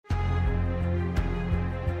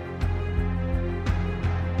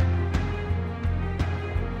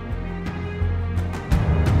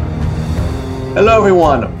Hello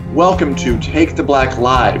everyone, welcome to Take the Black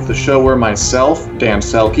Live, the show where myself, Dan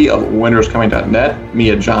Selke of winteriscoming.net,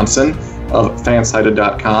 Mia Johnson of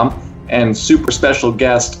fansided.com, and super special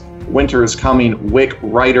guest, Winter is Coming WIC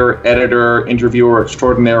writer, editor, interviewer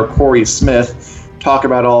extraordinaire Corey Smith talk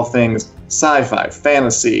about all things sci-fi,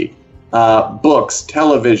 fantasy, books,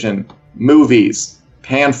 television, movies,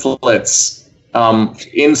 pamphlets,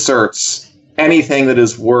 inserts, anything that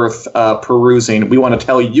is worth perusing. We want to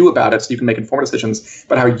tell you about it so you can make informed decisions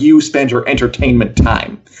about how you spend your entertainment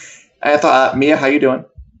time. I thought, Mia, how you doing?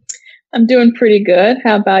 I'm doing pretty good.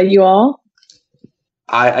 How about you all?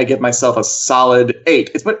 I give myself a solid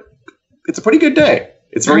 8. It's a pretty good day.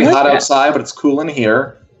 It's very hot outside, but it's cool in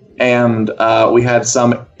here. And we had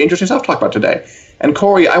some interesting stuff to talk about today. And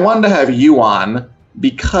Corey, I wanted to have you on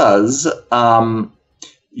because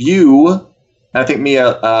you... I think,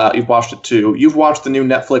 Mia, you've watched it too. You've watched the new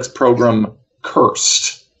Netflix program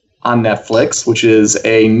Cursed on Netflix, which is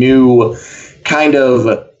a new kind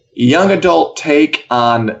of young adult take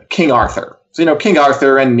on King Arthur. So, you know, King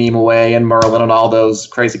Arthur and Nimue and Merlin and all those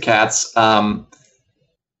crazy cats. We all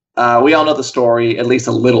know the story, at least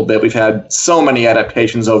a little bit. We've had so many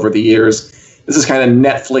adaptations over the years. This is kind of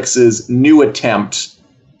Netflix's new attempt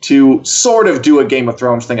to sort of do a Game of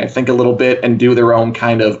Thrones thing, I think, a little bit, and do their own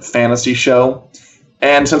kind of fantasy show.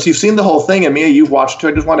 And since you've seen the whole thing, and Mia, you've watched it,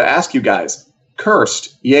 I just want to ask you guys,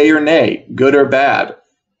 Cursed, yay or nay, good or bad?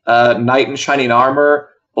 Knight in shining armor,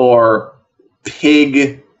 or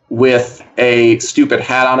pig with a stupid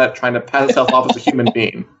hat on it trying to pass itself off as a human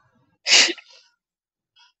being?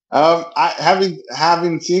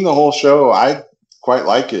 Having seen the whole show, I quite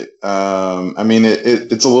like it. I mean,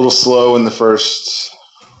 it's a little slow in the first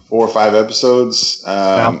 4 or 5 episodes.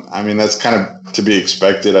 I mean, that's kind of to be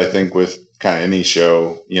expected, I think, with kind of any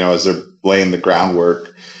show, you know, as they're laying the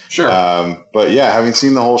groundwork. Sure. But yeah, having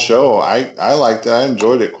seen the whole show, I liked it. I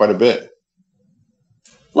enjoyed it quite a bit.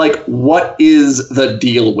 Like, what is the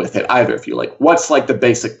deal with it, either of you? Like, what's like the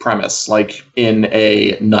basic premise, like in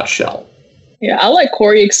a nutshell? Yeah, I'll let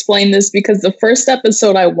Corey explain this because the first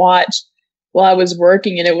episode I watched while I was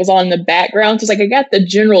working and it was on in the background. So it's like I got the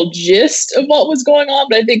general gist of what was going on,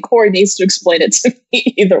 but I think Corey needs to explain it to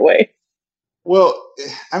me either way. Well,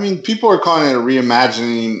 I mean, people are calling it a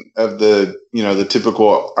reimagining of the, you know, the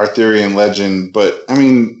typical Arthurian legend. But I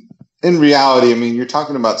mean, in reality, I mean, you're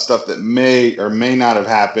talking about stuff that may or may not have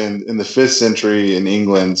happened in the 5th century in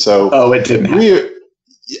England. So, it didn't happen.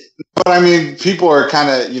 But I mean, people are kind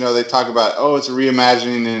of, you know, they talk about, it's a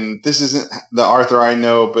reimagining and this isn't the Arthur I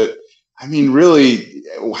know, but I mean, really,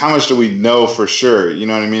 how much do we know for sure? You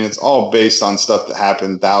know what I mean? It's all based on stuff that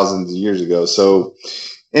happened thousands of years ago. So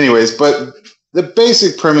anyways, but the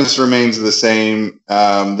basic premise remains the same.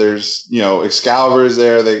 There's, you know, Excalibur is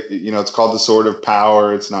there. It's called the Sword of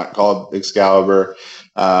Power. It's not called Excalibur.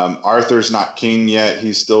 Arthur's not king yet.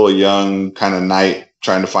 He's still a young kind of knight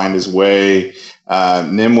trying to find his way.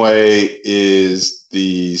 Nimue is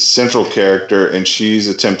the central character, and she's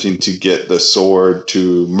attempting to get the sword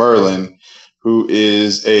to Merlin, who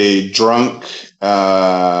is a drunk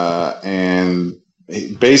and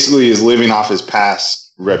basically is living off his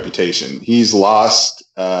past reputation. He's lost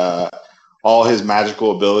all his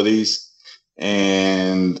magical abilities,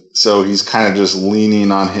 and so he's kind of just leaning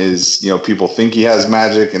on his, you know, people think he has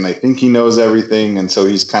magic and they think he knows everything, and so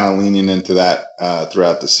he's kind of leaning into that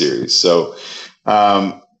throughout the series. So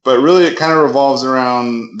but really, it kind of revolves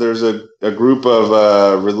around, there's a group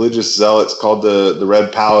of religious zealots called the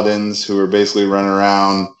Red Paladins who are basically running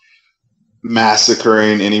around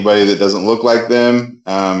massacring anybody that doesn't look like them,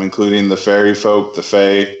 including the fairy folk, the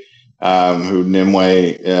Fae, who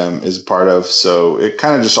Nimue is a part of. So it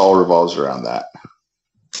kind of just all revolves around that.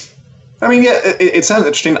 I mean, yeah, it sounds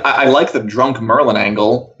interesting. I like the drunk Merlin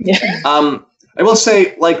angle. Yeah. I will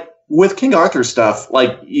say, like, with King Arthur stuff,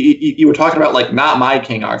 like you were talking about, like, not my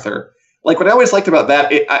King Arthur. Like, what I always liked about that,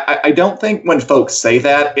 I don't think when folks say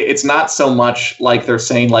that, it's not so much like they're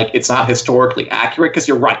saying, like, it's not historically accurate, because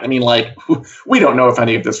you're right. I mean, like, we don't know if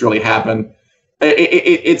any of this really happened.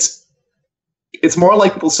 It's more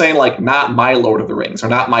like people saying, like, not my Lord of the Rings or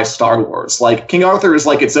not my Star Wars. Like, King Arthur is,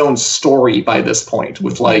 like, its own story by this point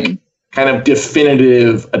with, like, kind of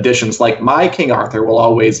definitive additions. Like, my King Arthur will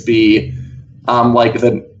always be like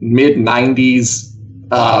the mid-90s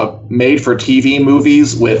made-for-TV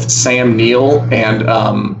movies with Sam Neill and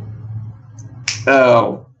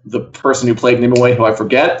the person who played Nimue, who I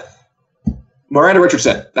forget. Miranda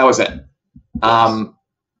Richardson. That was it.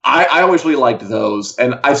 I always really liked those,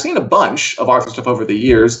 and I've seen a bunch of Arthur stuff over the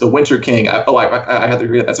years. The Winter King. I have to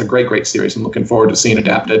agree that that's a great series. I'm looking forward to seeing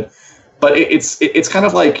adapted. But it's kind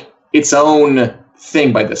of like its own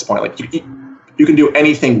thing by this point. Like you can do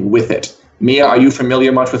anything with it. Mia, are you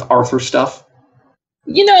familiar much with Arthur stuff?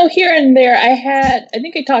 Here and there, I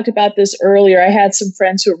think I talked about this earlier. I had some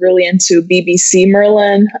friends who were really into BBC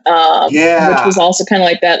Merlin, which was also kind of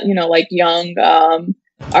like that, like young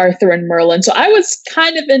Arthur and Merlin. So I was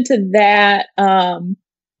kind of into that.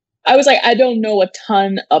 I was like, I don't know a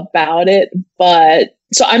ton about it, but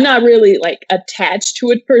so I'm not really like attached to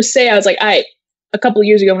it per se. I was like, a couple of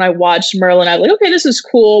years ago when I watched Merlin, I was like, okay, this is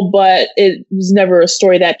cool, but it was never a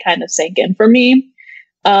story that kind of sank in for me.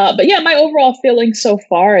 But yeah, my overall feeling so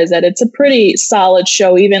far is that it's a pretty solid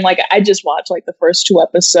show. Even like I just watched like the first 2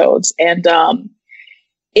 episodes, and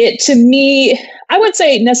it to me, I would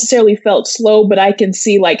say it necessarily felt slow, but I can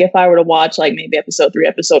see like if I were to watch like maybe episode 3,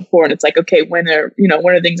 episode 4, and it's like, okay, when are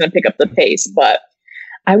things gonna pick up the pace? But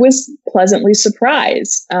I was pleasantly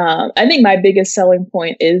surprised. I think my biggest selling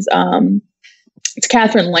point is it's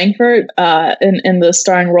Catherine Langford in the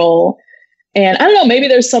starring role. And I don't know, maybe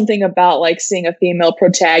there's something about like seeing a female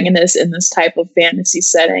protagonist in this type of fantasy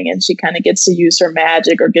setting, and she kind of gets to use her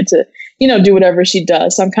magic or get to, do whatever she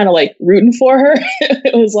does. So I'm kind of like rooting for her.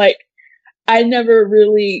 It was like, I never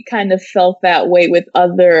really kind of felt that way with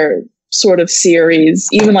other sort of series,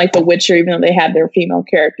 even like The Witcher, even though they had their female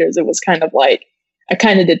characters, it was kind of like, I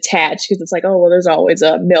kind of detached because it's like, oh, well, there's always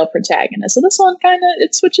a male protagonist. So this one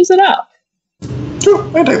it switches it up. Sure,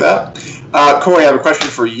 I can take that. Corey, I have a question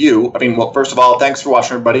for you. I mean, well, first of all, thanks for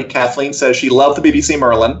watching, everybody. Kathleen says she loved the BBC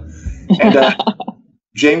Merlin. And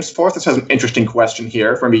James Forthus has an interesting question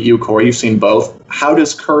here from you, Corey. You've seen both. How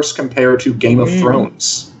does Curse compare to Game of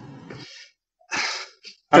Thrones?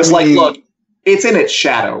 Because, look, it's in its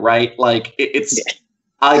shadow, right? Like, it's...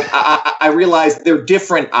 I realize they're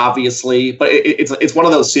different, obviously, but it's one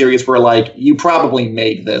of those series where, like, you probably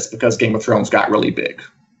made this because Game of Thrones got really big.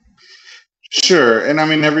 Sure. And I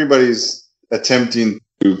mean, everybody's attempting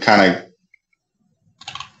to kind of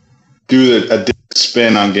do a different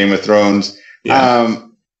spin on Game of Thrones. Yeah.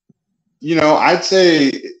 I'd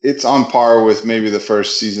say it's on par with maybe the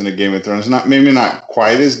first season of Game of Thrones. Maybe not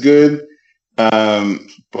quite as good,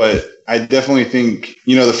 but I definitely think,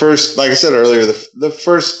 the first, like I said earlier, the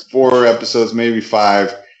first 4 episodes, maybe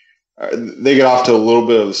 5, they get off to a little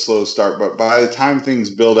bit of a slow start, but by the time things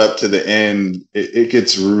build up to the end, it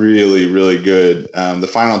gets really, really good. The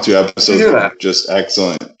final 2 episodes are just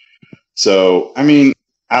excellent. So, I mean,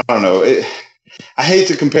 I don't know. I hate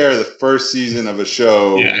to compare the first season of a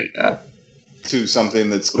show to something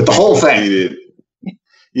that's with the whole thing.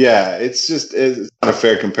 Yeah, it's not a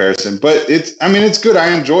fair comparison, but it's good.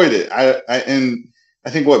 I enjoyed it. And I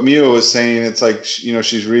think what Mia was saying, it's like,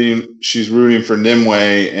 she's rooting for Nimue,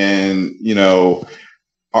 and,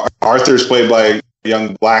 Arthur's played by a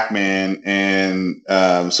young black man, and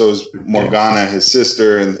so is Morgana, his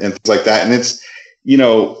sister, and things like that. And it's,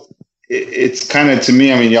 it's kind of, to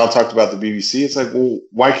me, I mean, y'all talked about the BBC. It's like, well,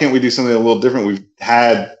 why can't we do something a little different? We've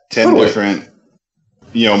had 10 different,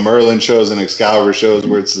 Merlin shows and Excalibur shows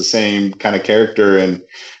where it's the same kind of character, and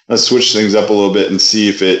let's switch things up a little bit and see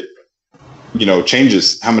if it,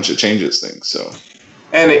 changes, how much it changes things. So,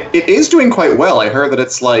 and it is doing quite well. I heard that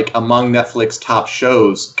it's like among Netflix top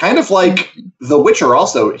shows, kind of like The Witcher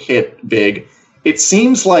also hit big. It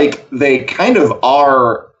seems like they kind of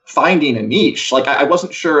are finding a niche. Like, I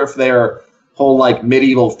wasn't sure if their whole like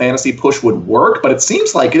medieval fantasy push would work, but it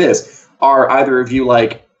seems like it is. Are either of you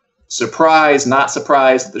like surprised, not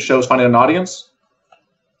surprised that the show's finding an audience?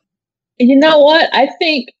 You know what? I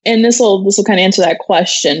think, and this will kind of answer that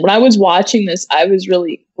question. When I was watching this, I was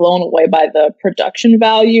really blown away by the production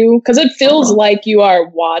value, because it feels like you are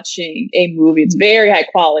watching a movie. It's very high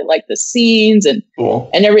quality, like the scenes and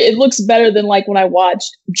it looks better than like when I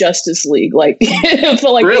watched Justice League. Like it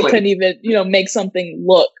felt like they couldn't even, make something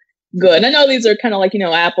look good. And I know these are kind of like,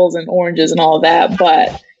 apples and oranges and all of that,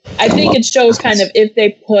 but I think it shows kind of if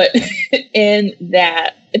they put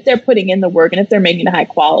if they're putting in the work and if they're making it high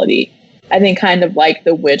quality, I think kind of like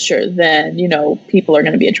The Witcher, then, people are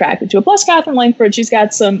going to be attracted to it. Plus, Catherine Langford, she's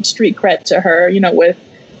got some street cred to her, with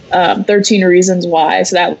 13 Reasons Why.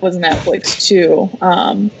 So that was Netflix too.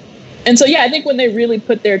 And so, yeah, I think when they really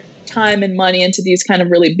put their time and money into these kind of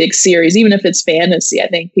really big series, even if it's fantasy, I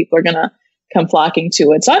think people are going to come flocking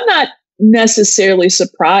to it. So I'm not necessarily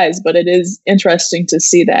surprised, but it is interesting to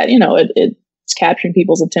see that, it's capturing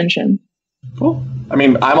people's attention. Cool. I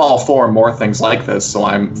mean, I'm all for more things like this, so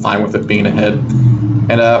I'm fine with it being ahead.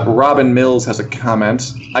 And Robin Mills has a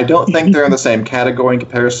comment. I don't think they're in the same category in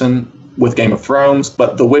comparison with Game of Thrones,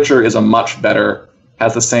 but The Witcher is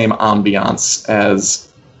has the same ambiance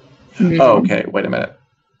as... Oh, okay, wait a minute.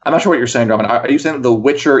 I'm not sure what you're saying, Robin. Are you saying that The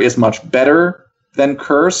Witcher is much better than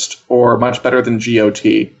Cursed or much better than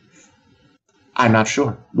GOT? I'm not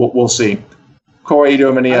sure. We'll see. Corey, you do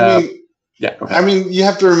have any? Yeah, go ahead. I mean, you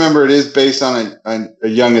have to remember it is based on a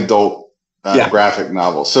young adult graphic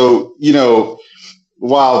novel. So,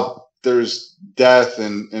 while there's death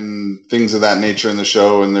and things of that nature in the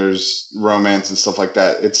show, and there's romance and stuff like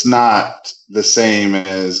that, it's not the same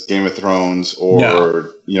as Game of Thrones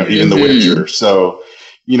or even The Witcher. So,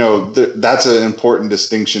 that's an important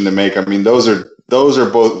distinction to make. I mean, those are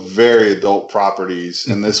both very adult properties,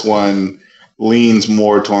 and this one leans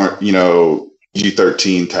more toward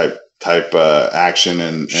G-13 type action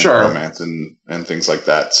and romance and things like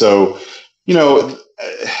that. So,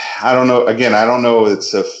 I don't know. Again, I don't know.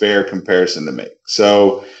 It's a fair comparison to make.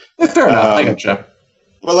 So fair enough. I gotcha.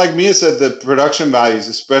 But like Mia said, the production values,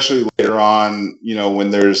 especially later on,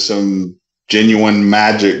 when there's some genuine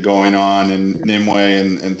magic going on and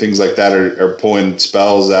Nimue and things like that are pulling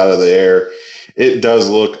spells out of the air. It does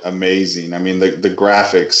look amazing. I mean, the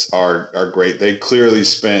graphics are great. They clearly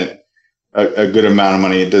spent a good amount of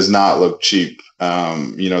money. It does not look cheap.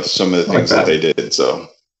 Some of the things that they did. So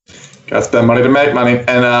got to spend money to make money.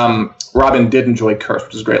 And Robin did enjoy Curse,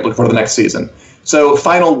 which is great. Looking forward to the next season. So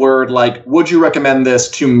final word, would you recommend this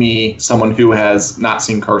to me, someone who has not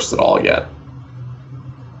seen Cursed at all yet?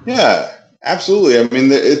 Yeah, absolutely. I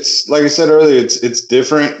mean, it's like I said earlier, it's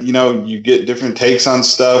different. You get different takes on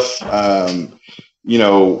stuff.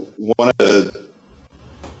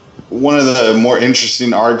 One of the more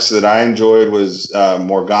interesting arcs that I enjoyed was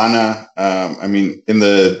Morgana. I mean, in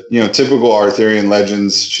the typical Arthurian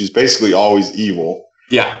legends, she's basically always evil.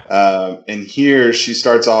 Yeah. And here she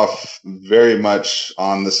starts off very much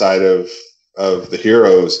on the side of the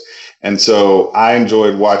heroes, and so I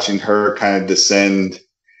enjoyed watching her kind of descend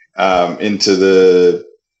into the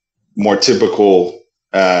more typical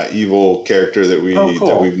evil character that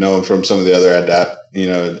we've known from some of the other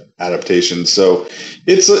adaptations. So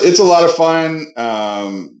it's a lot of fun.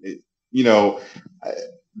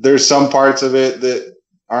 There's some parts of it that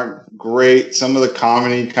aren't great. Some of the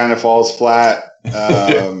comedy kind of falls flat.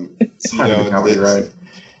 Right.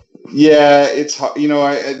 Yeah, it's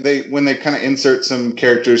when they kind of insert some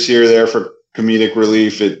characters here or there for comedic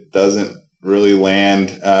relief, it doesn't really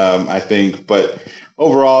land, I think. But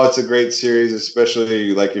overall, it's a great series,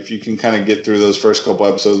 especially if you can kind of get through those first couple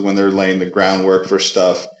episodes when they're laying the groundwork for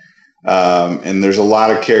stuff. And there's a lot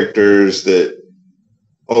of characters that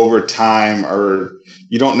over time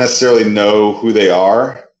you don't necessarily know who they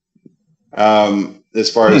are, as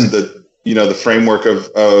far as the framework of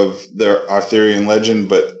their Arthurian legend,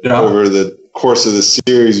 but over the course of the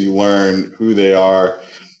series, you learn who they are.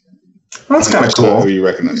 That's kind of cool. Who you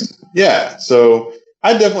recognize. Yeah. So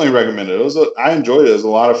I definitely recommend it. I enjoyed it. It was a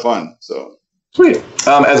lot of fun. So sweet.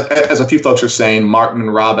 As a few folks are saying, Martin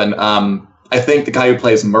and Robin, I think the guy who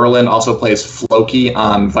plays Merlin also plays Floki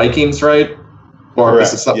on Vikings, right? Or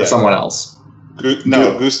is it someone else?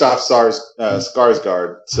 Gustav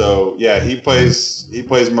Skarsgård. So yeah, he plays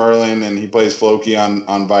Merlin and he plays Floki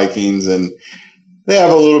on Vikings, and they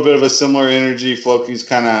have a little bit of a similar energy. Floki's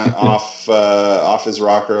kind of off his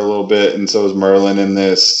rocker a little bit, and so is Merlin in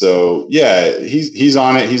this. So yeah, he's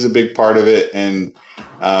on it. He's a big part of it, and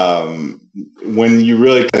when you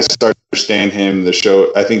really kind of start to understand him, the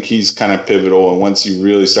show, I think he's kind of pivotal. And once you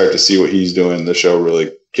really start to see what he's doing, the show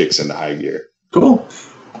really kicks into high gear. Cool.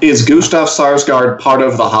 Is Gustav Skarsgård part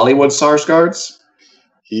of the Hollywood Skarsgårds?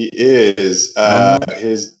 He is.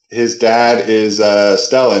 His dad is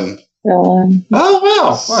Stellan. Stellan. Oh,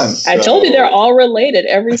 wow. Fun. I told you they're all related.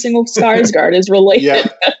 Every single Skarsgård is related. Yeah.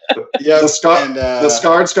 The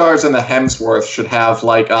Skarsgårds and the Hemsworth should have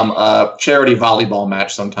a charity volleyball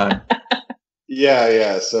match sometime.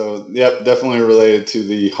 Yeah. So, definitely related to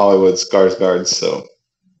the Hollywood Skarsgårds. So.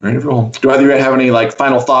 Ready to roll. Do either of you have any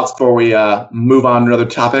final thoughts before we move on to another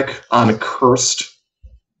topic on Cursed?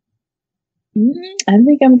 I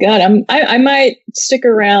think I'm good. I might stick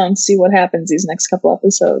around, see what happens these next couple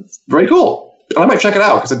episodes. Very cool. I might check it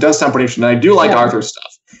out because it does sound pretty interesting. I do like Arthur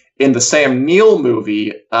stuff. In the Sam Neill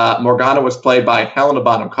movie, Morgana was played by Helena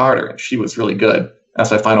Bonham Carter, and she was really good. That's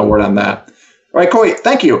my final word on that. All right, Corey,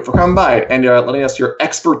 thank you for coming by and letting us your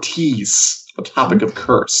expertise on the topic of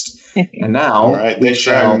Cursed. And now, all right, thanks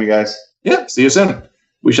for having me, guys. Yeah, see you soon.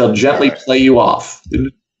 We shall gently play you off.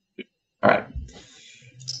 All right.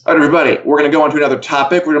 All right, everybody, we're going to go on to another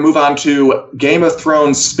topic. We're going to move on to Game of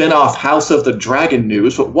Thrones spin-off House of the Dragon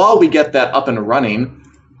news. But while we get that up and running,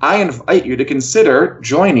 I invite you to consider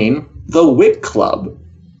joining the Wick Club.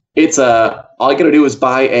 It's all you got to do is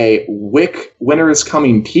buy a Wick Winter is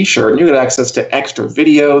Coming t-shirt, and you get access to extra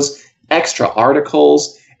videos, extra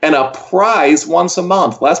articles, and a prize once a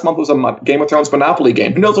month. Last month was a Game of Thrones Monopoly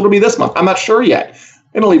game. Who knows what it'll be this month? I'm not sure yet.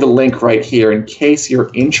 going to leave a link right here in case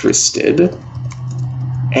you're interested.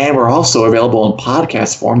 And we're also available in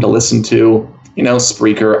podcast form to listen to,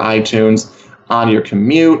 Spreaker, iTunes, on your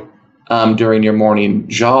commute, during your morning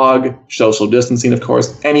jog, social distancing, of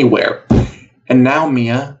course, anywhere. And now,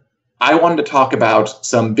 Mia, I wanted to talk about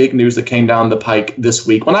some big news that came down the pike this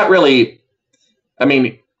week. Well, not really. I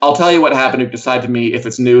mean, I'll tell you what happened. You decide to me if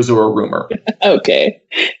it's news or a rumor. Okay.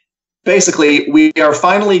 Basically, we are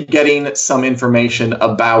finally getting some information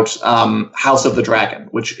about House of the Dragon,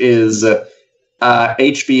 which is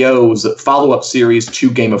HBO's follow-up series to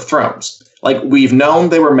Game of Thrones. Like, we've known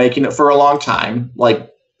they were making it for a long time,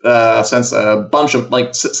 since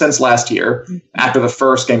since last year. After the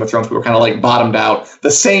first Game of Thrones, we were kind of bottomed out. The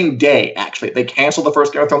same day, actually, they canceled the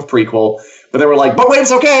first Game of Thrones prequel, but they were like, "But wait,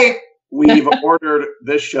 it's okay. We've ordered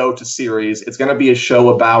this show to series. It's going to be a show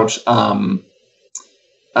about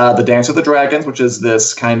the Dance of the Dragons, which is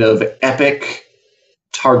this kind of epic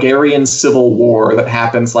Targaryen civil war that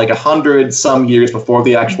happens 100 some years before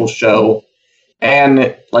the actual show, and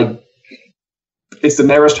it's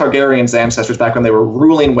Daenerys Targaryen's ancestors back when they were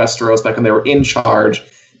ruling Westeros, back when they were in charge,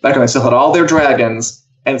 back when they still had all their dragons,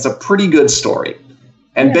 and it's a pretty good story.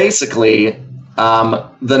 And basically,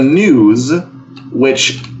 the news,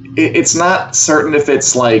 which it's not certain if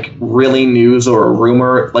it's really news or a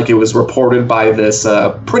rumor, it was reported by this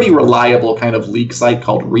pretty reliable kind of leak site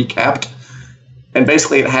called Recapped. And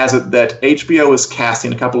basically it has it that HBO is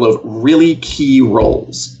casting a couple of really key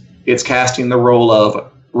roles. It's casting the role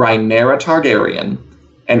of Rhaenyra Targaryen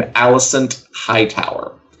and Alicent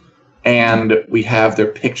Hightower. And we have their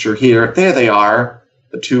picture here. There they are,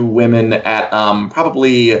 the two women at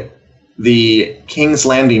probably the King's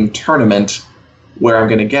Landing tournament, where I'm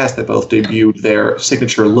going to guess they both debuted their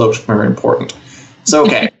signature looks, very important. So,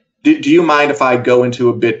 okay, do you mind if I go into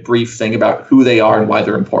a bit brief thing about who they are and why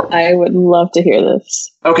they're important? I would love to hear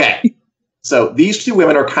this. Okay, so these two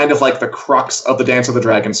women are kind of like the crux of the Dance of the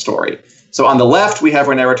Dragon story. So on the left, we have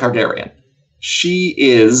Rhaenyra Targaryen. She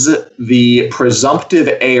is the presumptive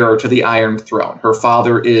heir to the Iron Throne. Her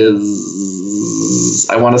father is,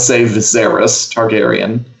 I want to say, Viserys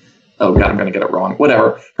Targaryen. Oh, God, I'm going to get it wrong.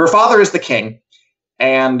 Whatever. Her father is the king.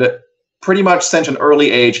 And pretty much since an early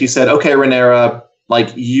age, he said, okay, Rhaenyra,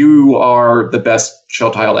 you are the best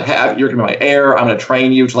child I have. You're going to be my heir. I'm going to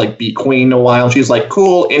train you to, be queen in a while. And she's like,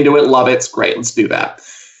 cool, into it, love it. It's great. Let's do that.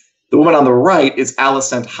 The woman on the right is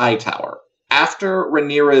Alicent Hightower. After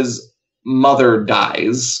Rhaenyra's mother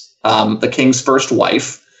dies, the king's first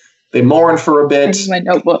wife, they mourn for a bit. Here's my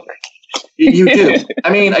notebook. You do. I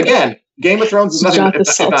mean, again, Game of Thrones is nothing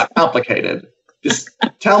if not complicated. Just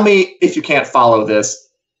tell me if you can't follow this.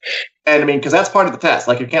 And I mean, because that's part of the test.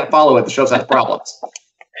 If you can't follow it, the show has problems.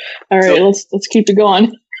 All right, let's keep it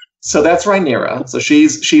going. So that's Rhaenyra. So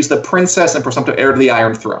she's the princess and presumptive heir to the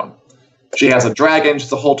Iron Throne. She has a dragon. She's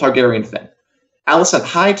the whole Targaryen thing. Alicent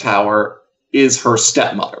Hightower is her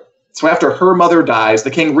stepmother. So after her mother dies,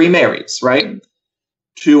 the king remarries, right,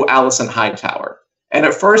 to Alicent Hightower. And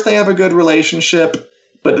at first they have a good relationship,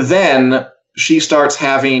 but then she starts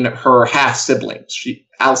having her half-siblings.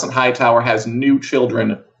 Alicent Hightower has new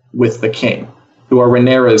children with the king, who are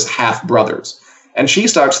Rhaenyra's half-brothers. And she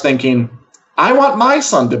starts thinking, I want my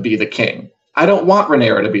son to be the king. I don't want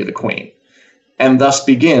Rhaenyra to be the queen. And thus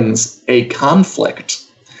begins a conflict.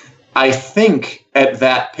 I think at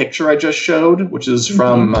that picture I just showed, which is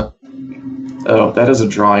from, that is a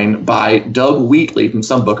drawing by Doug Wheatley from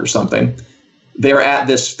some book or something. They're at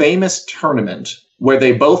this famous tournament where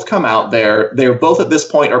they both come out there. They're both at this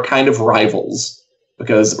point are kind of rivals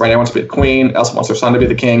because Rhaenyra wants to be the queen, Elsa wants her son to be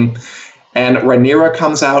the king. And Rhaenyra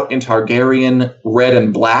comes out in Targaryen red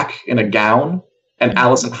and black in a gown, and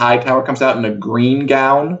Alicent Hightower comes out in a green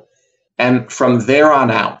gown. And from there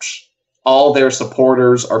on out, all their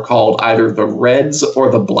supporters are called either the Reds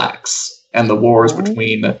or the Blacks, and the war is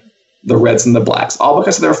between the Reds and the Blacks, all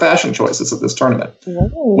because of their fashion choices at this tournament,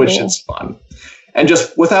 which is fun. And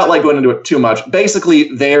just without going into it too much,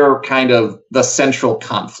 basically they're kind of the central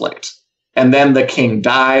conflict. And then the king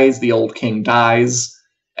dies, the old king dies,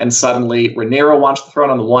 and suddenly Rhaenyra wants the throne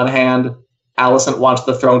on the one hand, Alicent wants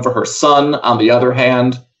the throne for her son on the other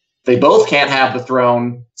hand. They both can't have the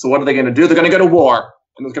throne, so what are they going to do? They're going to go to war,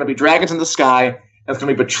 and there's going to be dragons in the sky, and there's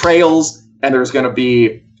going to be betrayals, and there's going to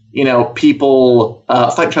be, people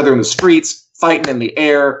fighting each other in the streets, fighting in the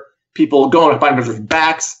air, people going behind each other's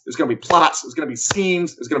backs. There's going to be plots. There's going to be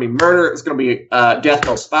schemes. There's going to be murder. There's going to be death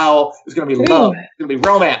goes foul. There's going to be love. There's going to be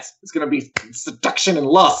romance. There's going to be seduction and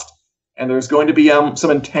lust. And there's going to be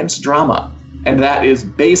some intense drama. And that is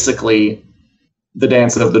basically the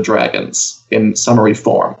Dance of the Dragons in summary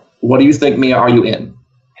form. What do you think, Mia? Are you in?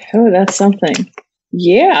 Oh, that's something.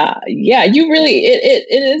 Yeah, you really it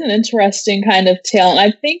is an interesting kind of tale. And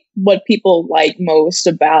I think what people like most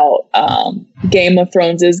about Game of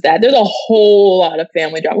Thrones is that there's a whole lot of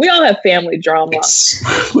family drama. We all have family drama.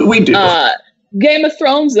 We do. Game of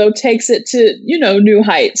Thrones, though, takes it to, new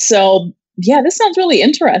heights. So yeah, this sounds really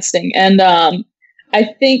interesting. And I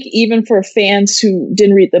think even for fans who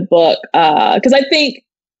didn't read the book, because I think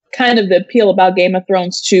kind of the appeal about Game of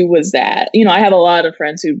Thrones too was that, I have a lot of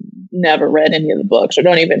friends who never read any of the books or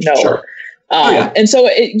don't even know. Sure. And so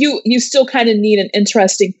you still kind of need an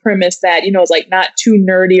interesting premise that, is like not too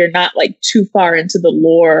nerdy or not like too far into the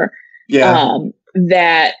lore. Yeah.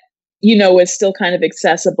 That, is still kind of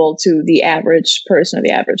accessible to the average person or the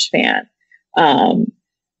average fan.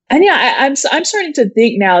 And yeah, I'm starting to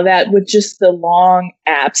think now that with just the long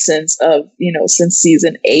absence of, since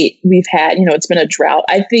season 8, we've had, it's been a drought.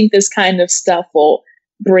 I think this kind of stuff will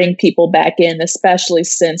bring people back in, especially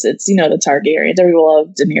since it's, the Targaryens. Everyone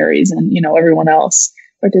loved Daenerys and, everyone else.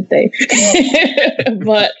 Or did they?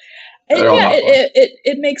 But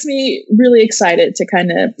it makes me really excited to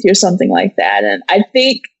kind of hear something like that. And I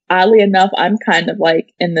think, oddly enough, I'm kind of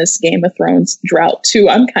like in this Game of Thrones drought too.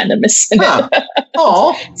 I'm kind of missing it.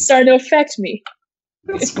 It's starting to affect me.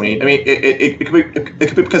 That's sweet. I mean, it could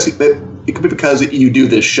be because you do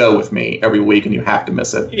this show with me every week and you have to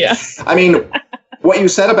miss it. Yeah. I mean, what you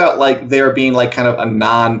said about like there being like kind of a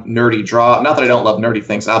non-nerdy draw. Not that I don't love nerdy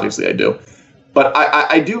things. Obviously, I do. But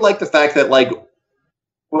I do like the fact that like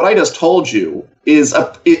what I just told you is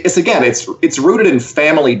it's rooted in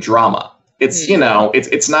family drama. It's,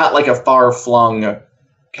 it's not like a far-flung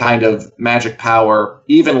kind of magic power,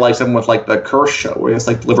 even like something with like the Curse show, where you just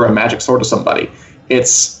like deliver a magic sword to somebody.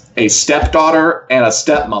 It's a stepdaughter and a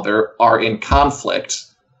stepmother are in conflict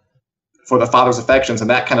for the father's affections, and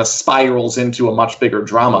that kind of spirals into a much bigger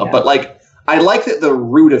drama. Yeah. But like, I like that the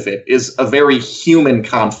root of it is a very human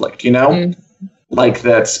conflict, like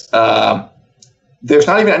that. There's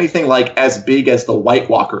not even anything like as big as the White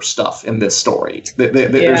Walker stuff in this story.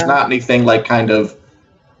 There's not anything like kind of.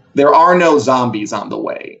 There are no zombies on the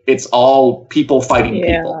way. It's all people fighting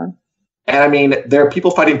people. And I mean, there are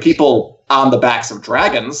people fighting people on the backs of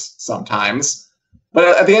dragons sometimes.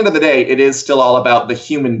 But at the end of the day, it is still all about the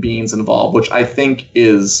human beings involved, which I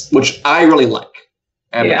really like.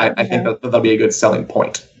 And I think that'll be a good selling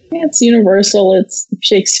point. Yeah, it's universal. It's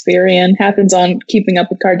Shakespearean. Happens on Keeping Up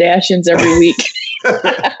with Kardashians every week.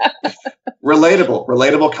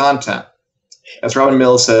 Relatable content. As Robin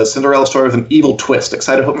Mills says, Cinderella story with an evil twist.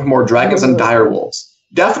 Excited, hoping for more dragons and direwolves.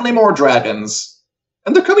 Definitely more dragons.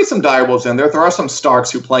 And there could be some direwolves in there. There are some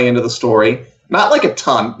Starks who play into the story. Not like a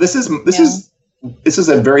ton. This is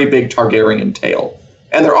a very big Targaryen tale.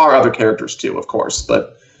 And there are other characters too, of course.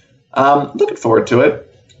 But looking forward to it.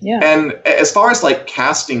 Yeah. And as far as like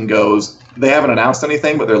casting goes, they haven't announced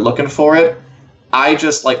anything, but they're looking for it. I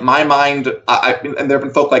just like my mind, and there have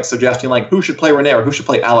been folk like suggesting like who should play Rhaenyra, who should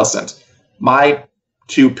play Alicent. My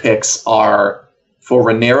two picks are for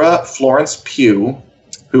Rhaenyra, Florence Pugh,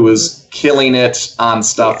 who is killing it on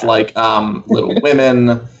stuff like Little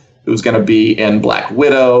Women, who's going to be in Black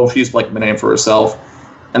Widow. She's like the name for herself.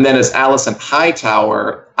 And then as Alicent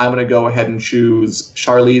Hightower, I'm going to go ahead and choose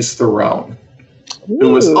Charlize Theron,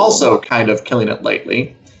 who is also kind of killing it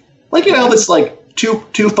lately. Like, this like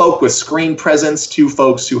two folk with screen presence, two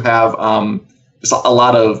folks who have just a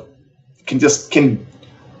lot of can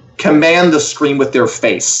command the screen with their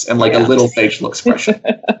face and like a little facial expression,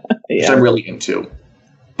 which I'm really into.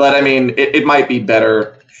 But I mean, it might be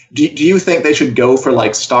better. Do you think they should go for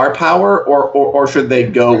like star power, or should they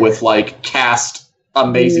go with like cast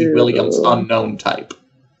Maisie Williams unknown type?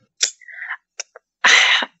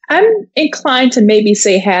 I'm inclined to maybe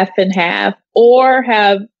say half and half, or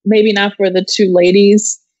have maybe not for the two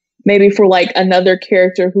ladies, maybe for like another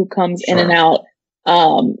character who comes in and out,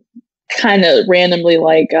 kind of randomly,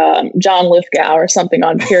 like John Lithgow or something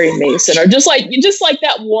on Perry Mason, or just like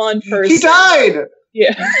that one person. He died.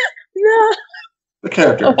 Yeah. No. The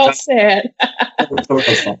character. Oh, how sad.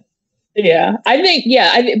 Yeah, I think.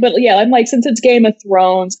 I'm like, since it's Game of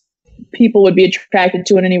Thrones, people would be attracted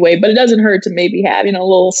to it anyway. But it doesn't hurt to maybe have a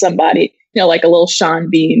little somebody, like a little Sean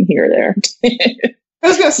Bean here or there. I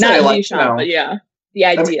was gonna say, not Sean, but the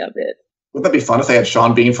idea of it. Wouldn't that be fun if they had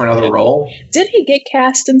Sean Bean for another role? Did he get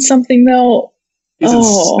cast in something though? He's in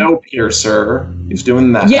Snowpiercer. He's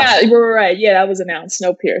doing that. Yeah, we're right. Yeah, that was announced,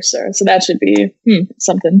 Snowpiercer. So that should be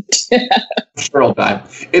something. Sure, he'll die.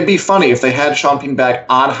 It'd be funny if they had Sean Bean back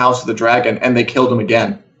on House of the Dragon and they killed him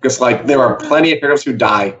again. Because like there are plenty of characters who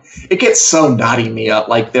die. It gets so naughty, Mia.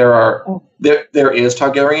 Like there is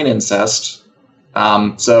Targaryen incest.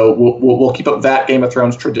 So we'll keep up that Game of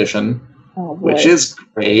Thrones tradition. which is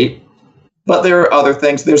great. But there are other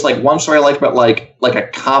things. There's like one story I like about like a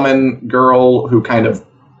common girl who kind of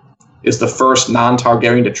is the first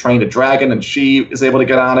non-Targaryen to train a dragon, and she is able to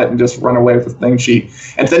get on it and just run away with the thing.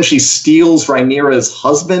 And then she steals Rhaenyra's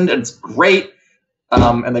husband, and it's great.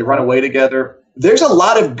 And they run away together. There's a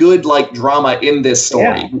lot of good like drama in this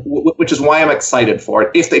story, which is why I'm excited for it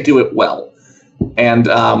if they do it well. And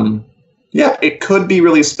it could be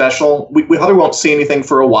really special. We probably won't see anything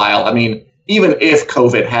for a while. I mean, even if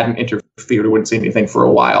COVID hadn't interfered, we wouldn't see anything for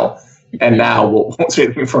a while. And now we won't see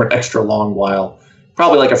anything for an extra long while.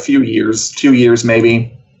 Probably like a few years, 2 years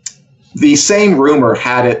maybe. The same rumor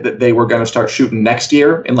had it that they were going to start shooting next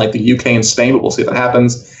year in like the UK and Spain, but we'll see if that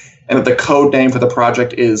happens. And that the code name for the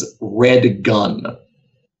project is Red Gun.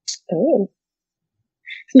 Oh.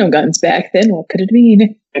 There's no guns back then. What could it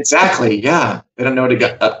mean? Exactly, yeah. They don't know what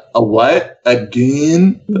a what? A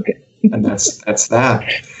gun? Okay. And that's that.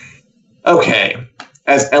 Okay.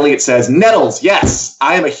 As Elliot says, Nettles, yes.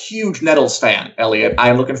 I am a huge Nettles fan, Elliot. I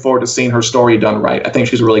am looking forward to seeing her story done right. I think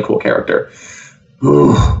she's a really cool character.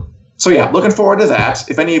 Ooh. So yeah, looking forward to that.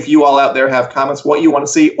 If any of you all out there have comments, what you want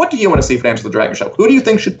to see, what do you want to see for Dance of the Dragon show? Who do you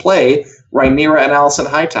think should play Rhaenyra and Alicent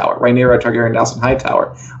Hightower? Rhaenyra Targaryen and Alicent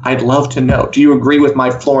Hightower. I'd love to know. Do you agree with my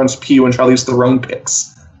Florence Pugh and Charlize Theron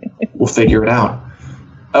picks? We'll figure it out.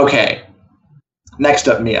 Okay. Next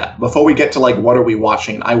up, Mia, before we get to like what are we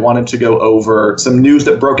watching, I wanted to go over some news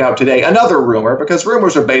that broke out today. Another rumor, because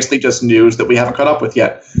rumors are basically just news that we haven't caught up with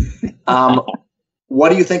yet. What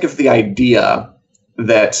do you think of the idea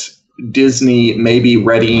that Disney may be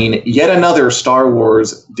readying yet another Star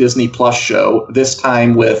Wars Disney Plus show, this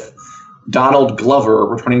time with Donald Glover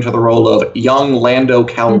returning to the role of young Lando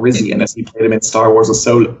Calrissian as he played him in Star Wars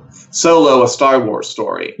Solo, a Star Wars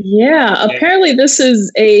story. Yeah, apparently this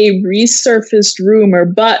is a resurfaced rumor,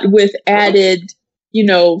 but with added,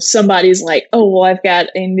 somebody's like, oh, well, I've got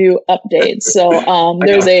a new update. So who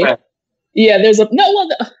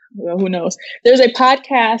knows? There's a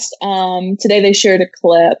podcast. Today they shared a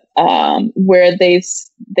clip where they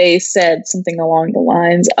said something along the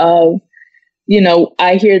lines of,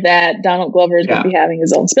 I hear that Donald Glover is going to be having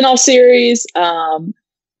his own spinoff series.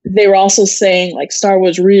 They were also saying like Star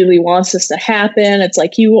Wars really wants this to happen. It's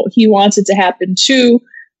like he wants it to happen too,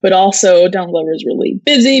 but also Donald Glover is really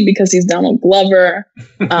busy because he's Donald Glover.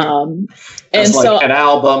 And so an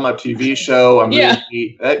album, a TV show, a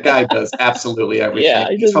movie. That guy does absolutely everything. Yeah,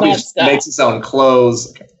 he does not stop. Makes his own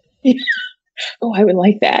clothes. Oh, I would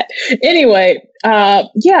like that. Anyway,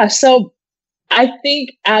 so I think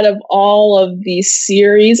out of all of these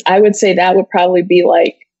series, I would say that would probably be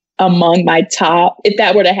like among my top. If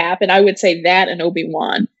that were to happen, I would say that and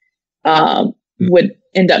Obi-Wan would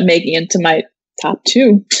end up making into my top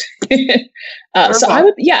two. So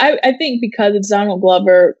I think because it's Donald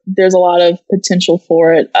Glover, there's a lot of potential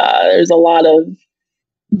for it. There's a lot of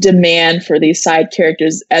demand for these side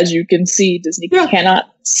characters. As you can see, Disney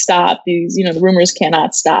cannot stop these, the rumors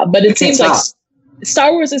cannot stop. But it seems like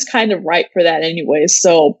Star Wars is kind of ripe for that anyway.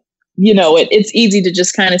 So, it's easy to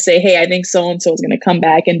just kind of say, hey, I think so-and-so is going to come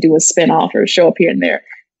back and do a spinoff or show up here and there.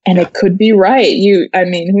 And it could be right.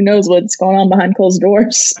 Who knows what's going on behind closed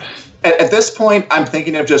doors? At this point, I'm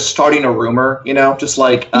thinking of just starting a rumor, just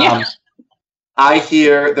like I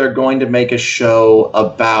hear they're going to make a show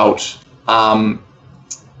about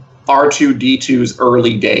R2-D2's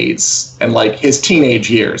early days and like his teenage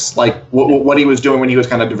years, like what he was doing when he was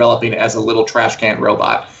kind of developing as a little trash can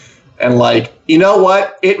robot. And like, you know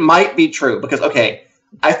what? It might be true because, okay,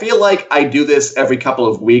 I feel like I do this every couple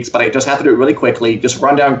of weeks, but I just have to do it really quickly. Just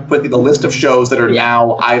run down quickly the list of shows that are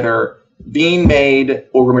now either being made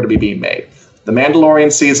or rumored to be being made. The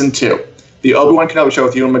Mandalorian Season 2, the Obi-Wan Kenobi show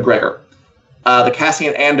with Ewan McGregor, the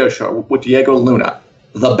Cassian Andor show with Diego Luna,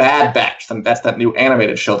 The Bad Batch, that's that new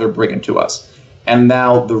animated show they're bringing to us. And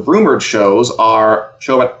now the rumored shows are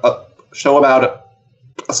show about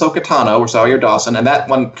Ahsoka Tano, Rosario Dawson, and that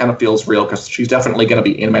one kind of feels real because she's definitely going to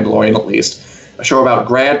be in Mandalorian at least. A show about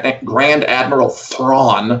Grand Admiral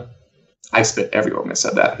Thrawn. I spit everywhere when I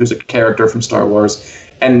said that. Who's a character from Star Wars.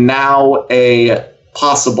 And now a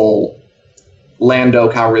possible Lando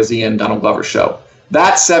Calrissian Donald Glover show.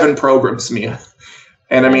 That's 7 programs, Mia.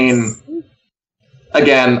 And I mean,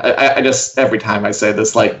 again, I just, every time I say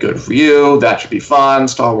this, like, good for you, that should be fun,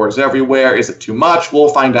 Star Wars everywhere. Is it too much?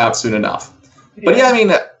 We'll find out soon enough. But yeah, I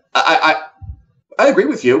mean, I agree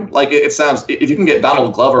with you. Like, it sounds, if you can get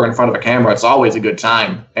Donald Glover in front of a camera, it's always a good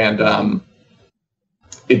time. And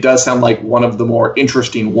it does sound like one of the more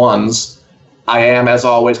interesting ones. I am, as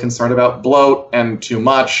always, concerned about bloat and too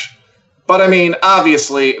much. But I mean,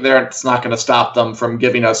 obviously, it's not going to stop them from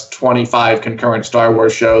giving us 25 concurrent Star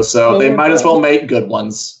Wars shows, so they might as well make good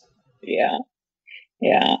ones. Yeah.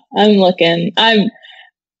 I'm looking. I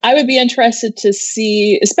would be interested to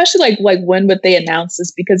see, especially like when would they announce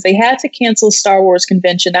this, because they had to cancel Star Wars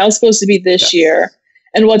convention. That was supposed to be this year.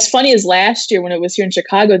 And what's funny is last year when it was here in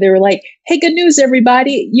Chicago, they were like, hey, good news,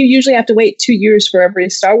 everybody. You usually have to wait 2 years for every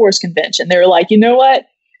Star Wars convention. They were like, you know what?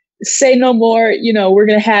 Say no more. We're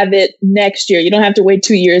going to have it next year. You don't have to wait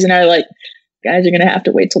 2 years. And I like, guys, you're going to have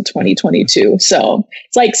to wait till 2022. So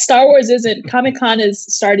it's like Star Wars Comic-Con has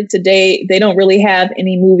started today. They don't really have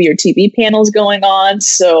any movie or TV panels going on.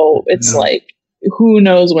 So it's like, who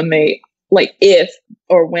knows if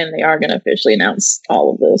or when they are going to officially announce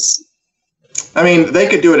all of this. I mean, they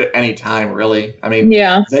could do it at any time, really. I mean,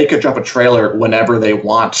 they could drop a trailer whenever they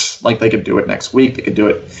want. Like, they could do it next week. They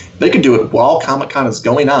could do it while Comic-Con is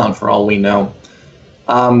going on, for all we know.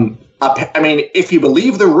 I mean, if you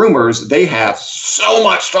believe the rumors, they have so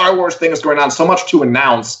much Star Wars things going on, so much to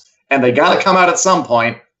announce, and they got to come out at some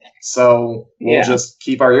point. So we'll just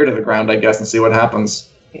keep our ear to the ground, I guess, and see what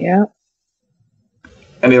happens. Yeah.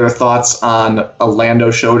 Any other thoughts on a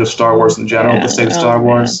Lando show to Star Wars in general, the state of Star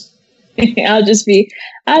Wars?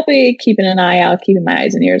 I'll be keeping an eye out, keeping my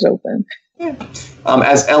eyes and ears open. Yeah.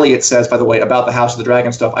 As Elliot says, by the way, about the House of the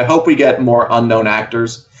Dragon stuff, I hope we get more unknown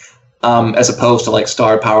actors. As opposed to like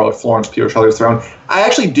star power like Florence Pugh or Charlize Theron. I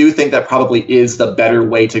actually do think that probably is the better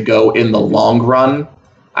way to go in the long run.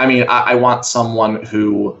 I mean, I want someone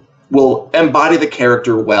who will embody the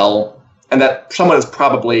character well, and that someone is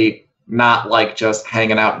probably not like just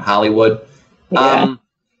hanging out in Hollywood. Yeah.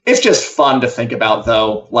 It's just fun to think about,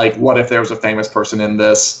 though. Like, what if there was a famous person in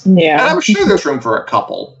this? Yeah. And I'm sure there's room for a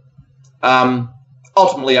couple.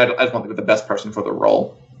 Ultimately, I just want to be the best person for the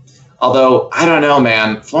role. Although, I don't know,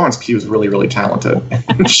 man. Florence Pugh is really, really talented.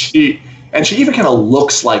 and she even kind of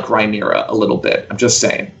looks like Rhaenyra a little bit. I'm just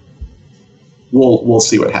saying. We'll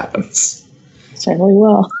see what happens. Certainly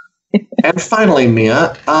will. And finally,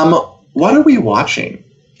 Mia, what are we watching?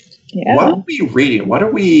 Yeah. What are we reading? What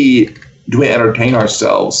are we doing to entertain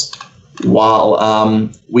ourselves while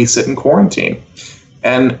we sit in quarantine?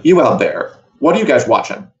 And you out there, what are you guys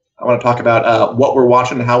watching? I want to talk about what we're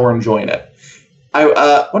watching and how we're enjoying it. I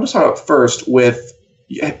want to start out first with,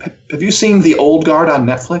 have you seen The Old Guard on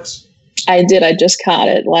Netflix? I did. I just caught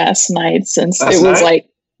it last night since Last it was night?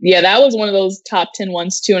 like, that was one of those top 10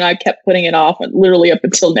 ones too. And I kept putting it off literally up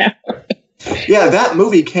until now. Yeah, that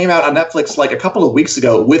movie came out on Netflix like a couple of weeks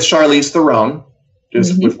ago with Charlize Theron,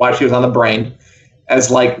 with why she was on the brain, as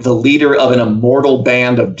like the leader of an immortal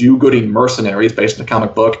band of do-gooding mercenaries based on a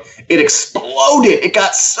comic book. It exploded. It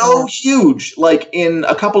got so huge, like in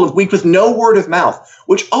a couple of weeks with no word of mouth,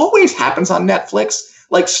 which always happens on Netflix.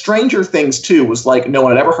 Like Stranger Things 2 was like no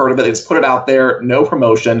one had ever heard of it. They just put it out there, no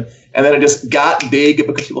promotion, and then it just got big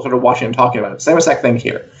because people started watching and talking about it. Same exact thing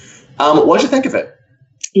here. What did you think of it?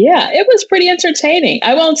 Yeah, it was pretty entertaining.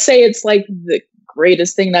 I won't say it's like the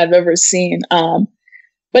greatest thing that I've ever seen.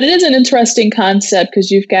 But it is an interesting concept because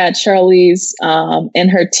you've got Charlize and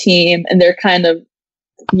her team, and they're kind of,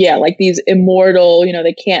 like these immortal,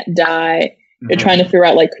 they can't die. They're trying to figure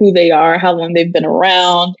out like who they are, how long they've been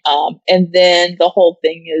around. And then the whole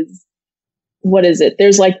thing is, what is it?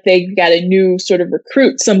 There's like, they've got a new sort of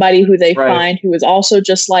recruit, somebody who they find who is also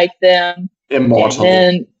just like them. Immortal.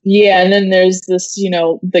 And then there's this,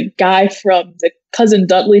 the guy from the cousin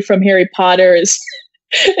Dudley from Harry Potter is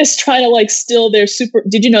trying to like steal their super.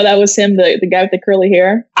 Did you know that was him, the guy with the curly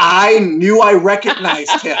hair? I knew I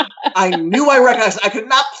recognized him. I could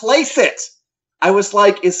not place it. I was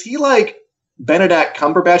like, is he like Benedict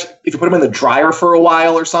Cumberbatch if you put him in the dryer for a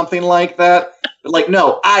while or something like that? But like,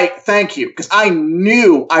 no, thank you, because I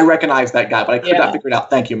knew I recognized that guy, but I could not figure it out.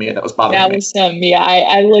 Thank you, Mia. That was bothering me. That was him. Yeah,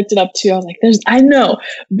 I looked it up too. I was like, I know.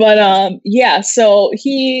 But so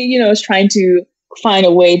he, is trying to find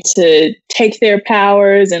a way to take their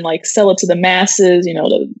powers and like sell it to the masses, a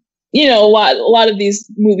lot of these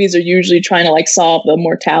movies are usually trying to like solve the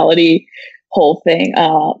mortality whole thing.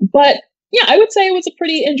 But yeah, I would say it was a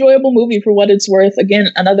pretty enjoyable movie for what it's worth. Again,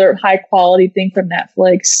 another high quality thing from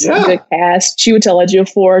Netflix. Yeah. Good cast. Chiwetel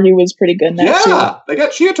Ejiofor, he was pretty good in that too. They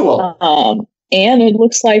got Chiwetel. And it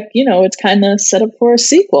looks like, it's kind of set up for a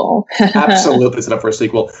sequel. Absolutely set up for a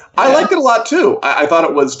sequel. I liked it a lot, too. I thought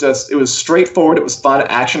it was straightforward. It was fun,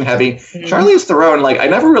 action heavy. Charlize Theron, I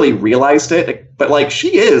never really realized it, but,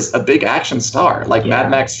 she is a big action star. Mad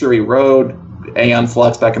Max Fury Road, Aeon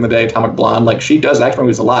Flux back in the day, Atomic Blonde. She does action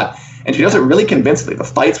movies a lot. And she does it really convincingly. The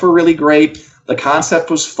fights were really great. The concept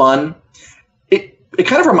was fun. It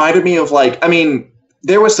kind of reminded me of,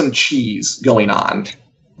 there was some cheese going on.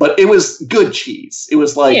 but it was good cheese. It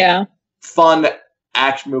was like Yeah. fun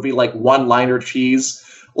action movie, like one-liner cheese.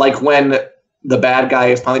 Like when the bad guy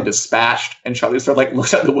is finally dispatched and Charlize Theron like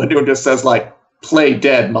looks out the window and just says like, "Play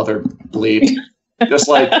dead, mother bleed." Just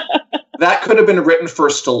like that could have been written for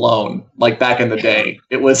Stallone, like back in the day.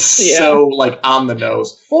 It was so like on the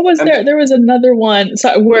nose. What was there? There was another one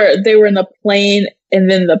where they were in a plane and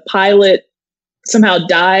then the pilot somehow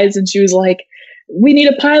dies and she was like, "We need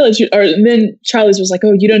a pilot." And then Charlie's was like,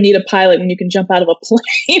 "Oh, you don't need a pilot when you can jump out of a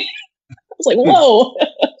plane." I was like, whoa.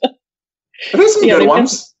 But there's some good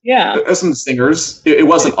ones. There's some singers. It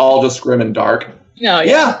wasn't all just grim and dark. No,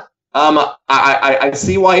 I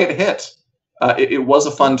see why it hit. It was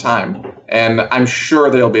a fun time, and I'm sure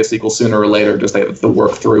there'll be a sequel sooner or later. Just they have to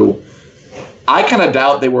work through. I kind of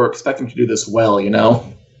doubt they were expecting to do this well, you know.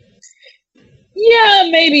 Yeah,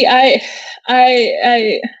 maybe. I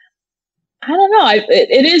don't know.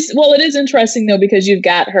 It is interesting though because you've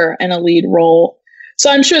got her in a lead role,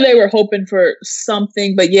 so I'm sure they were hoping for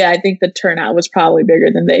something. But yeah, I think the turnout was probably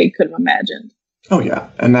bigger than they could have imagined. Oh yeah,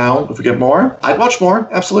 and now if we get more, I'd watch more.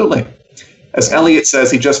 Absolutely. As Elliot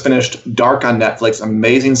says, he just finished Dark on Netflix,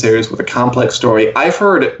 amazing series with a complex story. I've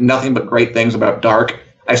heard nothing but great things about Dark.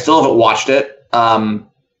 I still haven't watched it.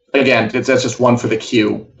 Again, that's just one for the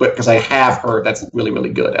queue, but because I have heard that's really, really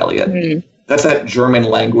good, Elliot. Mm. That's that German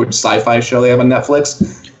language sci-fi show they have on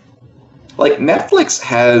Netflix. Like, Netflix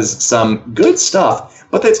has some good stuff,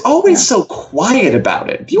 but it's always so quiet about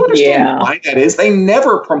it. Do you understand why that is? They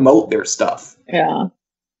never promote their stuff. Yeah.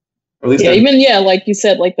 Or at least like you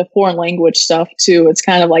said, like the foreign language stuff too. It's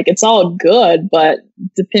kind of like it's all good, but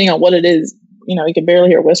depending on what it is, you can barely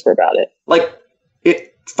hear a whisper about it. Like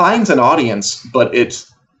it finds an audience, but it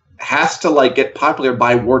has to like get popular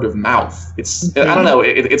by word of mouth. It's I don't know.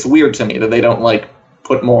 It's weird to me that they don't like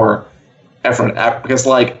put more effort because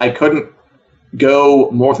like I couldn't go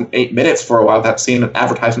more than 8 minutes for a while without seeing an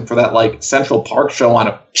advertisement for that like Central Park show on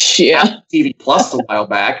a TV Plus a while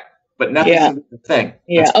back. But Netflix is the thing.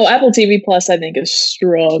 Yeah. Apple TV Plus, I think, is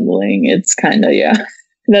struggling. It's kind of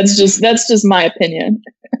That's just my opinion.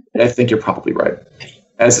 I think you're probably right.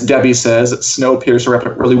 As Debbie says, Snowpiercer wrapped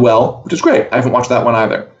up really well, which is great. I haven't watched that one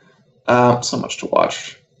either. So much to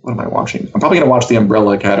watch. What am I watching? I'm probably going to watch The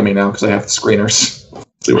Umbrella Academy now because I have the screeners.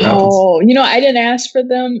 See what happens. Oh, I didn't ask for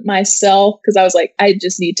them myself because I was like, I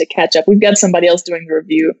just need to catch up. We've got somebody else doing the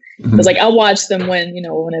review. I was like, I'll watch them when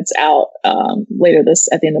it's out later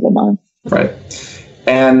at the end of the month. Right.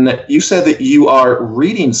 And you said that you are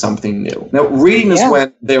reading something new. Now, reading is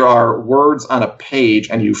when there are words on a page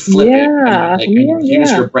and you flip it and you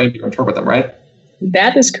use your brain to interpret them, right?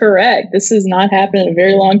 That is correct. This has not happened in a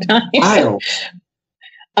very long time. Wow.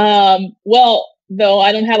 Well, though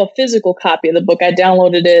I don't have a physical copy of the book, I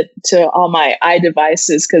downloaded it to all my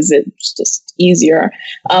iDevices because it's just easier.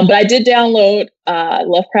 But I did download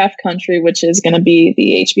Lovecraft Country, which is going to be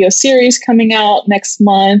the HBO series coming out next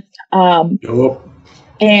month. And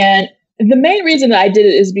the main reason that I did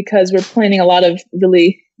it is because we're planning a lot of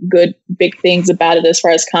really good, big things about it as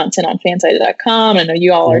far as content on fansite.com. I know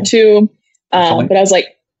you all are too. But I was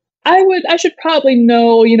like, I should probably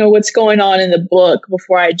know, what's going on in the book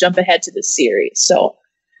before I jump ahead to the series. So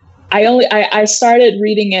I started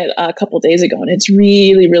reading it a couple of days ago and it's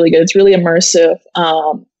really, really good. It's really immersive.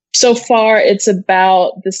 So far it's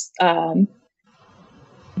about this,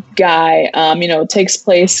 guy, it takes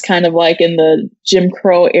place kind of like in the Jim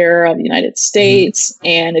Crow era of the United States.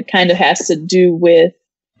 And it kind of has to do with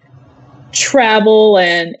travel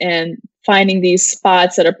and finding these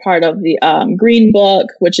spots that are part of the Green Book,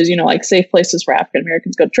 which is, like safe places for African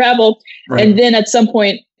Americans to go travel. Right. And then at some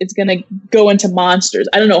point it's going to go into monsters.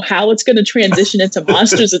 I don't know how it's going to transition into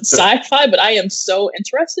monsters and sci-fi, but I am so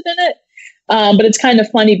interested in it. But it's kind of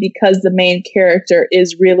funny because the main character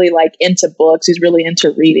is really like into books. He's really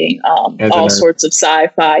into reading all sorts of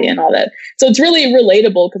sci-fi and all that. So it's really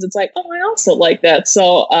relatable because it's like, oh, I also like that.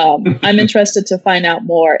 So I'm interested to find out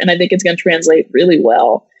more. And I think it's going to translate really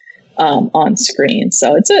well on screen.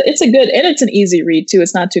 So it's a good, and it's an easy read too.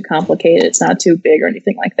 It's not too complicated. It's not too big or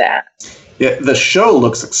anything like that. Yeah, the show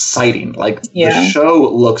looks exciting. Like the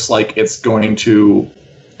show looks like it's going to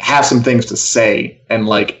have some things to say and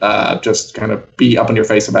like just kind of be up in your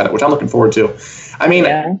face about it, which I'm looking forward to. I mean,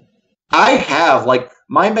 I have like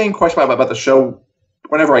my main question about the show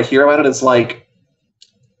whenever I hear about it is like,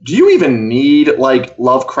 do you even need like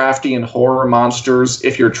Lovecraftian horror monsters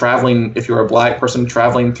if you're a black person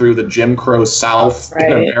traveling through the Jim Crow South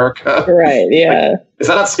in America? Right. Yeah. Like, is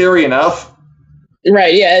that not scary enough?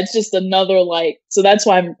 Right. Yeah. It's just another so that's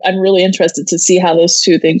why I'm really interested to see how those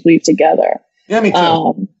two things weave together. Yeah, me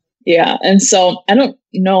too. Yeah, and so I don't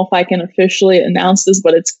know if I can officially announce this,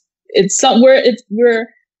 but it's something we're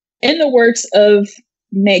in the works of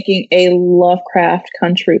making a Lovecraft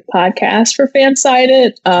Country podcast for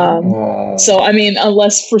Fansided. So I mean,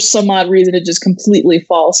 unless for some odd reason it just completely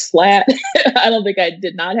falls flat, I don't think I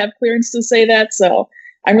did not have clearance to say that. So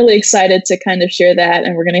I'm really excited to kind of share that,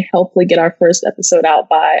 and we're going to hopefully get our first episode out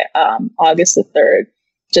by August the 3rd,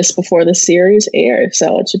 just before the series airs.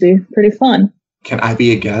 So it should be pretty fun. Can I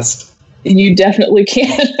be a guest? You definitely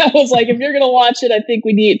can. I was like, if you're going to watch it, I think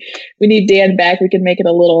we need Dan back. We can make it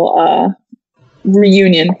a little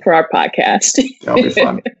reunion for our podcast. That'll be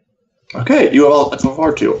fun. Okay, you have all to look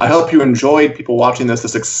forward to. I hope you enjoyed people watching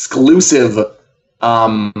this exclusive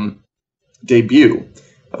debut.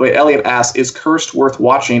 By the way, Elliot asks, is Cursed worth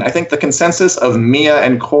watching? I think the consensus of Mia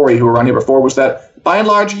and Corey, who were on here before, was that, by and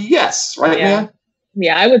large, yes. Right, Mia?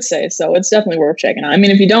 Yeah, I would say so. It's definitely worth checking out. I mean,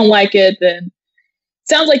 if you don't like it, then it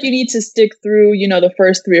sounds like you need to stick through, the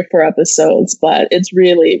first 3 or 4 episodes, but it's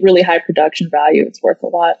really, really high production value. It's worth a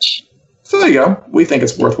watch. So there you go. We think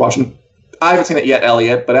it's worth watching. I haven't seen it yet,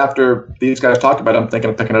 Elliot, but after these guys talk about it, I'm thinking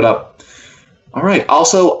of picking it up. All right.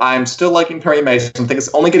 Also, I'm still liking Perry Mason. I think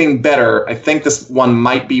it's only getting better. I think this one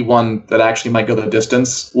might be one that actually might go the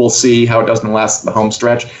distance. We'll see how it does in the home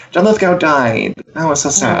stretch. John Lithgow died. Oh, it's so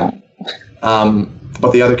sad.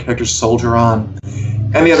 But the other characters soldier on.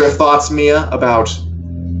 Any other thoughts, Mia, about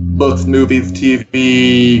both movies,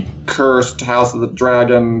 TV, Cursed, House of the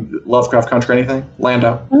Dragon, Lovecraft Country, anything?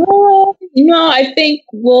 Lando? No, I think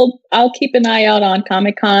I'll keep an eye out on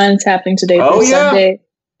Comic-Con. It's happening today through Sunday.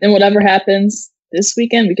 And whatever happens this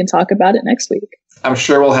weekend, we can talk about it next week. I'm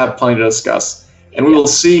sure we'll have plenty to discuss. And we will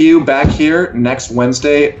see you back here next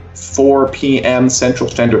Wednesday, 4 p.m. Central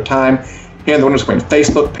Standard Time, here on the Winter Screen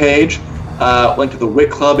Facebook page. Link to the Wit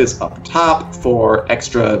Club is up top for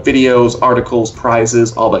extra videos, articles,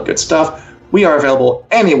 prizes, all that good stuff. We are available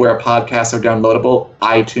anywhere podcasts are downloadable,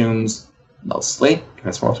 iTunes mostly.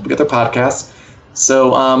 That's where most people get their podcasts.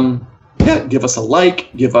 So, give us a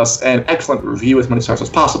like, give us an excellent review, as many stars as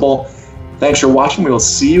possible. Thanks for watching. We will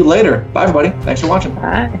see you later. Bye, everybody. Thanks for watching.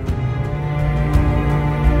 Bye.